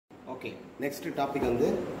Okay, next topic on the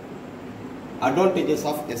advantages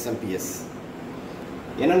of SMPS.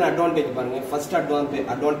 What advantage? First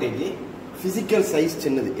advantage physical size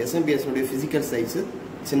chinnadu. SMPS physical size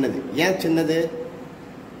chinnadu. Yen chinnadu?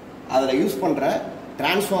 Adala use பண்ற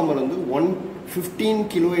transformer வந்து 115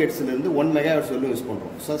 kHz ல இருந்து 1 MHz வரைக்கும் use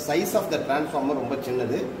பண்றோம். So size of the transformer ரொம்ப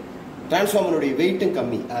சின்னது. Transformer உடைய weight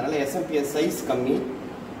கம்மி. அதனால SMPS size கம்மி,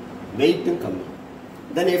 weight கம்மி.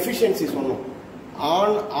 Then efficiency சொன்னோம். On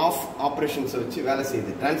off operations வச்சு வேலை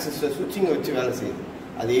செய்யுது. Transistor switching வச்சு வேலை செய்யுது.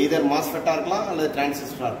 அது either MOSFET இருக்கலாம் அல்லது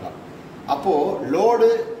transistor இருக்கலாம். அப்போ load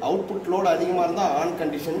output load அதிகமா இருந்தா on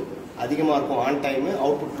condition அதிகமா இருக்கும் on time,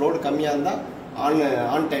 output load கம்மியா இருந்தா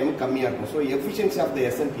on time கம்மியா இருக்கும். So efficiency of the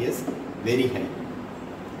SMPS very high.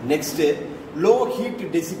 Next, low heat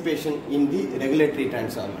dissipation in the regulatory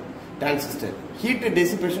transistor. Heat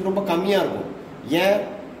dissipation ரொம்ப கம்மியா இருக்கும். ஏன்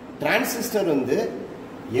transistor வந்து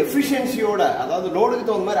efficiency ஓட அதாவது லோடுக்கு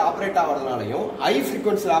தகுந்த மாதிரி ஆபரேட் ஆவறதுனாலயும் high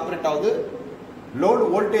frequency ஆபரேட் ஆகுது, load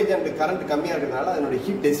voltage and current கம்மியா இருக்கறனால அதோட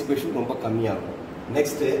heat dissipation ரொம்ப கம்மியா இருக்கும்.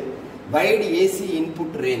 Next, wide AC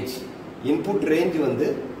input range. Input range வந்து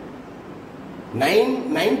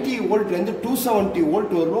 90 volt ல இருந்து 270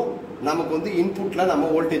 volt வரைக்கும் நமக்கு வந்து இன்புட்ல நம்ம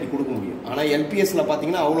வோல்டேஜ் கொடுக்க முடியும். ஆனா LPS ல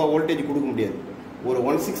பாத்தீங்கன்னா அவ்வளவு வோல்டேஜ் கொடுக்க முடியாது. ஒரு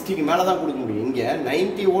 160 க்கு மேல தான் கொடுக்க முடியும். இங்க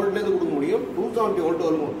 90 வோல்ட்ல இருந்து கொடுக்க முடியும், 270 வோல்ட்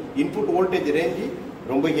வரைக்கும் இன்புட் வோல்டேஜ் ரேஞ்ச்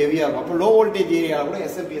ரொம்ப ஹெவியா இருக்கும். அப்ப லோ வோல்டேஜ் ஏரியால கூட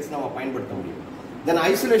SMPS நாம பயன்படுத்த முடியும். Then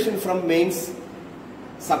isolation from mains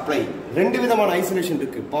supply. ரெண்டு விதமான ஐசோலேஷன்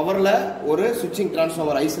இருக்கு. பவர்ல ஒரு ஸ்விட்சிங்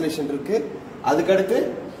டிரான்ஸ்ஃபார்மர் ஐசோலேஷன் இருக்கு. அதுக்கு அடுத்து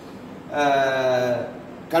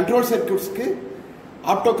கண்ட்ரோல் சர்க்யூட்ஸ்க்கு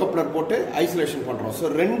ஆப்டோ கப்ளர் போட்டு ஐசோலேஷன் பண்றோம். சோ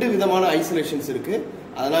ரெண்டு விதமான ஐசோலேஷன்ஸ் இருக்கு.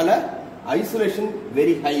 அதனால ஐசோலேஷன்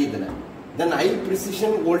வெரி ஹை இதுல. Then high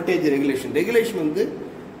precision voltage regulation. Regulation வந்து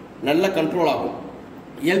நல்ல கண்ட்ரோல் ஆகும்.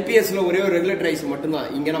 LPS ல ஒரே ஒரு ரெகுலேட்டர் ஐசி மட்டும் தான்.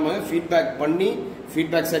 இங்க நம்ம ஃபீட்பேக் பண்ணி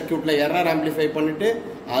ஃபீட்பேக் சர்க்யூட்ல எரர் ஆம்பிளிஃபை பண்ணிட்டு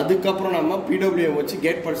அதுக்கு அப்புறம் நம்ம PWM வச்சு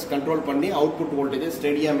கேட் பல்ஸ் கண்ட்ரோல் பண்ணி அவுட்புட் வோல்டேஜ்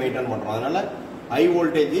ஸ்டெடியா மெயின்டைன் பண்றோம். அதனால high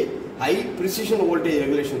voltage, high precision voltage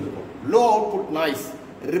regulation இருக்கும். Low output noise,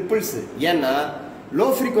 ripples. ஏன்னா லோ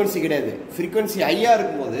ஃப்ரீக்வன்சி கிடையாது. ஃப்ரீக்வன்சி ஹையா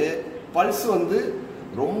இருக்கும்போது பல்ஸ் வந்து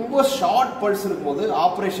ரொம்ப ஷார்ட் பல்ஸ் இருக்கும்போது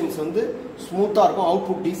ஆபரேஷன்ஸ் வந்து ஸ்மூத்தா இருக்கும்.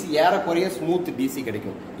 அவுட்புட் டிசி ஏறக்குறைய ஸ்மூத் டிசி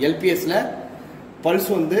கிடைக்கும். LPS ல பல்ஸ்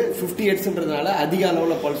வந்து 50 ஹெர்ட்ஸ்ன்றதுனால அதிக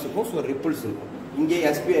அளவுல பல்ஸ் இருக்கும். ஸோ ரிப்பிள்ஸ் இருக்கும். இங்கே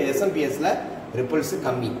SMPS ல ரிப்பிள்ஸ்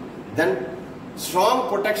கம்மி. தென் ஸ்ட்ராங்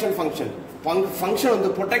ப்ரொடெக்ஷன் ஃபங்க்ஷன்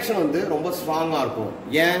வந்து ப்ரொடெக்ஷன் வந்து ரொம்ப ஸ்ட்ராங்கா இருக்கும்.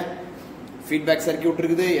 ஏன்? ஃபீட்பேக் சர்க்யூட்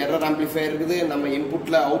இருக்குது, எரர் ஆம்பிளிஃபையர் இருக்குது, நம்ம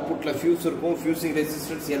இன்புட்ல அவுட்புட்ல ஃபியூஸ் இருக்கும், ஃபியூசிங்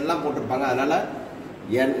ரெசிஸ்டன்ஸ் எல்லாம் போட்டிருப்பாங்க. அதனால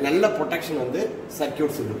நல்ல ப்ரொடெக்ஷன் வந்து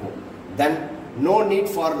சர்க்யூட்ஸ் இருக்கும். Then no need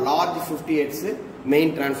for large 50 hertz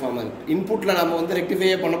main transformer. இன்புட்ல நம்ம வந்து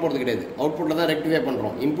ரெக்டிஃபையே பண்ண போறது கிடையாது. அவுட்புட்ல தான் ரெக்டிஃபை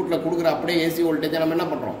பண்றோம். இன்புட்ல கொடுக்குற அப்படியே ஏசி வோல்டேஜ் நம்ம என்ன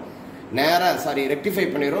பண்றோம், நேரா ரெக்டிஃபை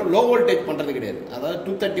பண்ணிடுறோம். லோ வோல்டேஜ் பண்றது கிடையாது. அதாவது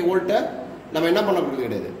 230 வோல்ட்டை நம்ம என்ன பண்ண போறது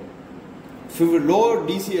கிடையாது. லோ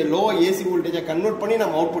ஏசி வோல்டேஜை கன்வெர்ட் பண்ணி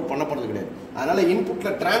நம்ம அவுட்புட் பண்ண போறது கிடையாது. அதனால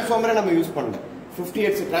இன்புட்ல டிரான்ஸ்ஃபார்மரே நம்ம யூஸ் பண்ணல. 50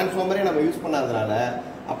 ஹெர்ட்ஸ் டிரான்ஸ்ஃபார்மரே நம்ம யூஸ் பண்ணாதனால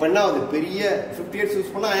அப்ப என்ன ஆகுது, பெரிய 50 ஹெர்ட்ஸ்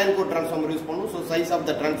யூஸ் பண்ணா அயன் கோர் டிரான்ஸ்ஃபார்மர் யூஸ் பண்ணும். So size of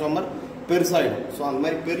the transformer பெருசாயிடும். So அந்த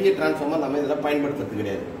மாதிரி பெரிய டிரான்ஸ்ஃபார்மர் நம்ம இதில் பயன்படுத்துறது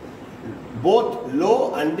கிடையாது. Both low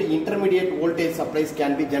and intermediate voltage supplies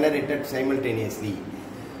can be generated simultaneously.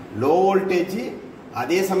 Low voltage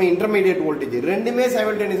அதே சமயம் இன்டர்மீடியட் வோல்டேஜ் ரெண்டுமே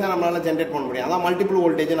சைமல்டேனியஸாக நம்மளால ஜென்ரேட் பண்ண முடியும். அதான் மல்டிபிள்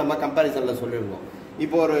வோல்டேஜ் நம்ம கம்பேரிசன்ல சொல்லியிருந்தோம்.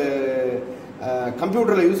 இப்போ ஒரு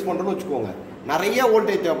கம்ப்யூட்டர்ல யூஸ் பண்றோம்னு வச்சுக்கோங்க, நிறைய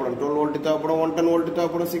வோல்டேஜ் தேவைப்படும். 12 வோல்ட் தேவைப்படும், 110 வோல்ட்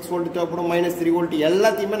தேவைப்படும், 6 வோல்ட் தேவைப்படும், -3 வோல்ட்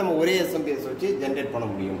எல்லாத்தையுமே நம்ம ஒரே SMPS வச்சு ஜென்ரேட் பண்ண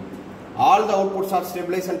முடியும். All the outputs are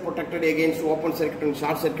stabilized and protected against open circuit and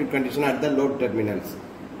short circuit condition at the load terminals.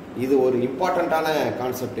 இது ஒரு இம்பார்ட்டன்டான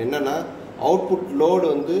கான்செப்ட். என்னன்னா அவுட்புட் லோடு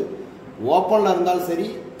வந்து ஓப்பன்ல இருந்தாலும் சரி,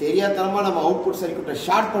 தெரியாதனமா நம்ம அவுட்புட் சர்க்யூட்டை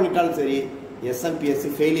ஷார்ட் பண்ணிட்டாலும் சரி, SMPS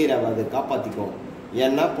ஃபெயிலியர் ஆகாது, காப்பாத்திக்கும்.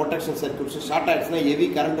 ஏன்னா ப்ரொடெக்ஷன் சர்க்யூட்ஸ் ஷார்ட் ஆயிடுச்சுன்னா ஹெவி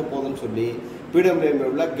கரண்ட் போகுதுன்னு சொல்லி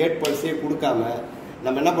PWM கேட் பல்ஸே கொடுக்காம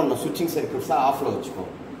நம்ம என்ன பண்ணோம், ஸ்விட்சிங் சர்க்யூட்ஸை ஆஃப்ல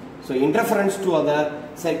வச்சுக்கோம். So interference to other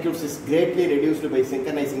circuits is greatly reduced by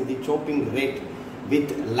synchronizing the chopping rate with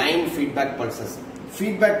line feedback pulses.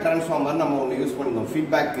 Feedback transformer நம்ம ஒன்று யூஸ் பண்ணிருந்தோம்.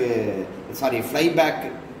 flyback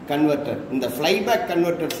converter. இந்த flyback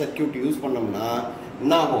converter circuit யூஸ் பண்ணோம்னா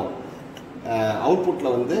என்ன ஆகும்,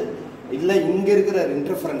 அவுட்புட்ல வந்து இல்லை இங்க இருக்கிற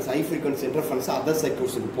interference, high frequency interference other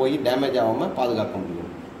சர்க்யூட்ஸுக்கு போய் டேமேஜ் ஆகாம பாதுகாக்க முடியும்.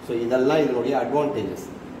 ஸோ இதெல்லாம் இதனுடைய அட்வான்டேஜஸ்.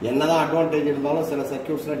 என்னதான் அட்வான்டேஜ் இருந்தாலும் சில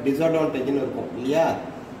சர்க்யூட்ஸ்ல டிஸ்அட்வான்டேஜ்னு இருக்கும் இல்லையா.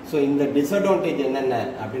 ஸோ இந்த டிஸ்அட்வான்டேஜ் என்னென்ன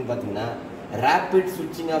அப்படின்னு பார்த்தீங்கன்னா, ரேபிட்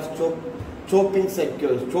ஸ்விட்சிங் of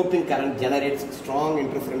chopping current generates strong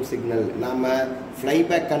interference signal. நாம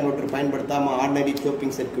flyback converter பயன்படுத்தாம ஆர்டினரி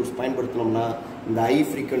chopping circuits பயன்படுத்தணும்னா இந்த ஹை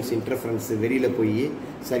ஃப்ரீக்வன்சி இன்டர்ஃபரன்ஸ் வெளியில போய்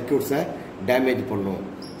சர்க்யூட்ஸை டேமேஜ் பண்ணும்.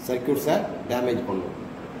 சர்க்யூட்ஸை டேமேஜ் பண்ணும்.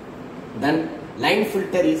 தென் line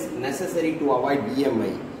filter is necessary to avoid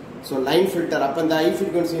EMI. So line filter அப்போ இந்த ஹை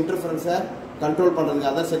ஃப்ரீக்வன்சி இன்டர்ஃபரன்ஸை கண்ட்ரோல் பண்ணுறதுக்கு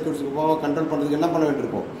அதர் சர்க்யூட்ஸுக்கு போக கண்ட்ரோல் பண்ணுறதுக்கு என்ன பண்ண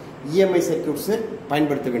வேண்டியிருக்கும், EMI சர்க்யூட்ஸு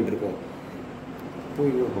பயன்படுத்த வேண்டியிருக்கும்.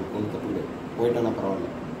 போயிட்டோன்னா பரவாயில்ல.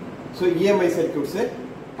 ஸோ EMI சர்க்யூட்ஸு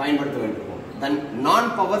பயன்படுத்த வேண்டியிருக்கும். தென் நான்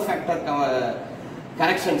power factor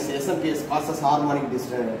corrections SMPS causes harmonic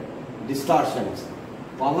distortions.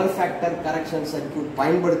 Power factor correction circuit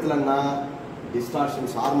பயன்படுத்தலைன்னா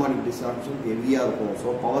distortions harmonic distortions ஹெவியாக இருக்கும். ஸோ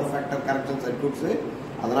பவர் ஃபேக்டர் கரெக்ஷன் சர்க்யூட்ஸு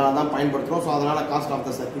அதனால தான் பயன்படுத்துகிறோம். ஸோ அதனால் காஸ்ட் ஆஃப்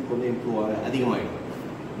த சர்க்யூட் கொஞ்சம் improve அதிகமாகிடும்.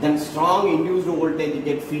 Then strong induced voltage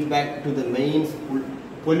get feedback to the mains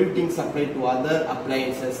polluting supply to other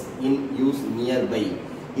appliances in use nearby.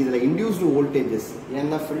 இதில் induced voltages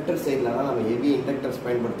ஏன்னா filter சைடில் தான் நம்ம ஹெவி இண்டக்டர்ஸ்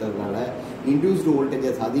பயன்படுத்துறதுனால இன்டியூஸ்டு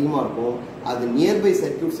வோல்டேஜஸ் அதிகமாக இருக்கும். அது நியர்பை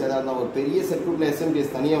சர்க்யூட்ஸ் ஏதாவது ஒரு பெரிய சர்க்யூட்டில் SMPS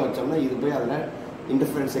தனியாக வச்சோம்னா இது போய் அதில்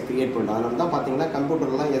இன்டர்ஃபரன்ஸை கிரியேட் பண்ணுறோம். அதனால தான் பார்த்தீங்கன்னா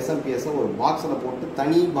கம்ப்யூட்டர்லாம் SMPSஸை ஒரு பாக்ஸில் போட்டு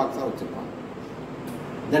தனி பாக்ஸாக வச்சுருப்பாங்க.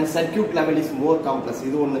 தென் circuit level is more complex.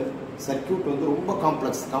 இது ஒன்று சர்க்யூட் வந்து ரொம்ப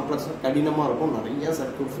காம்ப்ளெக்ஸாக கடினமாக இருக்கும். நிறைய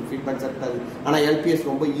சர்க்யூட்ஸ் ஃபீட்பேக் சர்க்யூட் ஆனால் LPS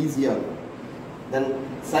ரொம்ப ஈஸியாக இருக்கும். தென்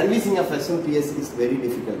servicing of SMPS is very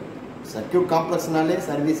difficult. Circuit காம்ப்ளெக்ஸ்னாலே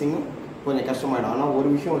சர்வீசிங்கும் கொஞ்சம் கஷ்டமாயிடும். ஆனால் ஒரு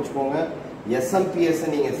விஷயம் வச்சுக்கோங்க, SMPSஸை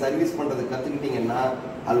நீங்கள் சர்வீஸ் பண்ணுறது கற்றுக்கிட்டீங்கன்னா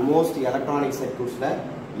ஆல்மோஸ்ட் எலக்ட்ரானிக் சர்க்யூட்ஸில்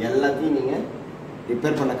எல்லாத்தையும் நீங்கள்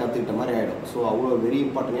ரிப்பேர் பண்ண கற்றுக்கிட்ட மாதிரி ஆகிடும். ஸோ அவ்வளோ வெரி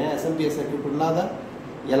இம்பார்ட்டன்ட். ஏன் SMPS சர்க்யூட் இல்லாத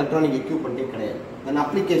எலக்ட்ரானிக் எக்யூப்மெண்ட்டே கிடையாது. தென்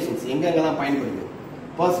அப்ளிகேஷன்ஸ் எங்கெங்கெல்லாம் பயன்படுது,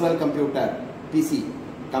 பர்சனல் கம்ப்யூட்டர் PC,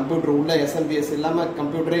 கம்ப்யூட்டர் உள்ள SMPS இல்லாமல்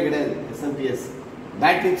கம்ப்யூட்டரே கிடையாது SMPS.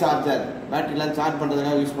 பேட்டரி சார்ஜர், பேட்டரிலாம் சார்ஜ்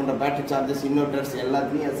பண்ணுறதுக்காக யூஸ் பண்ணுற பேட்டரி சார்ஜர்ஸ், இன்வெர்டர்ஸ்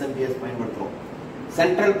எல்லாத்துலேயும் SMPS பயன்படுத்துகிறோம்.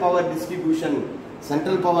 சென்ட்ரல் பவர்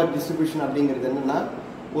டிஸ்ட்ரிபியூஷன் அப்படிங்கிறது என்னென்னா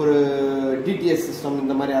ஒரு DTS சிஸ்டம்,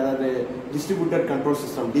 இந்த மாதிரி அதாவது distributed control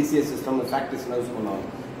system, DCS system ஃபேக்ட்ரிஸ்லாம் use பண்ணுவாங்க.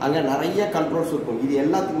 அங்கே நிறைய கண்ட்ரோல்ஸ் இருக்கும். இது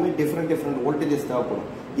எல்லாத்துக்குமே டிஃப்ரெண்ட் வோல்டேஜஸ் தேவைப்படும்.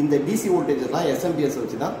 இந்த DC வோல்டேஜஸ்லாம் SMPS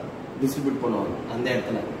வச்சு தான் டிஸ்ட்ரிபியூட் பண்ணுவாங்க அந்த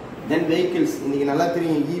இடத்துல. தென் வெஹிக்கிள்ஸ், இன்றைக்கி நல்லா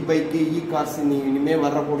தெரியும், பைக்கு கார்ஸ் இனிமேல்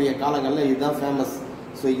வரக்கூடிய காலங்களில் இதுதான் ஃபேமஸ்.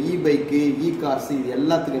 ஸோ பைக்கு கார்ஸ் இது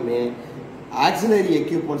எல்லாத்துக்குமே ஆக்சிலரி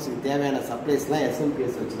எக்யூப்மெண்ட்ஸுக்கு தேவையான சப்ளைஸ்லாம்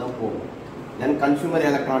SMPS வச்சு தான் போகும். தென் கன்சூமர்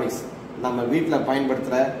எலக்ட்ரானிக்ஸ், நம்ம வீட்டில்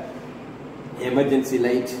பயன்படுத்துகிற எமர்ஜென்சி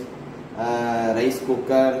லைட், ரைஸ்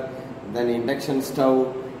குக்கர், தென் இண்டக்ஷன் ஸ்டவ்,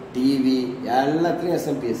 டிவி எல்லாத்துலேயும்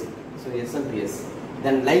SMPS. So SMPS.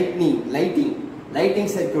 தென் லைட்டிங்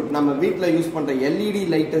சர்க்யூட், நம்ம வீட்டில் யூஸ் பண்ணுற LED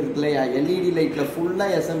லைட் இருக்கு இல்லையா, LED லைட்டில்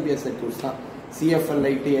ஃபுல்லாக SMPS சர்க்யூட்ஸ் தான். CFL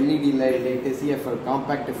light, LED light, CFL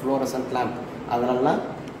compact fluorescent lamp, அதெல்லாம்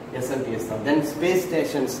SMPS தான். தென்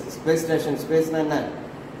ஸ்பேஸ்னா என்ன,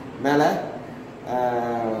 மேலே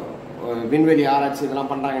விண்வெளி ஆராய்ச்சி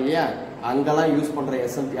இதெல்லாம் பண்ணுறாங்க இல்லையா, அங்கெல்லாம் யூஸ் பண்ணுற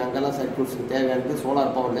SMP, அங்கெல்லாம் சர்க்யூட்ஸுக்கு தேவையானது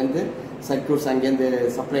சோலார் பவர்லேருந்து சர்க்யூட்ஸ் அங்கேருந்து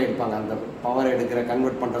சப்ளை எடுப்பாங்க. அந்த பவர் எடுக்கிற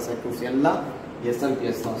கன்வெர்ட் பண்ணுற சர்க்யூட்ஸ் எல்லாம்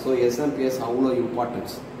SMPS தான். ஸோ SMPS அவ்வளோ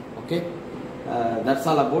importance. Okay, that's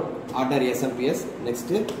all about order SMPS.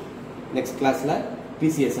 Next கிளாஸில்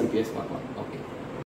PC SMPS பார்க்கலாம். ஓகே.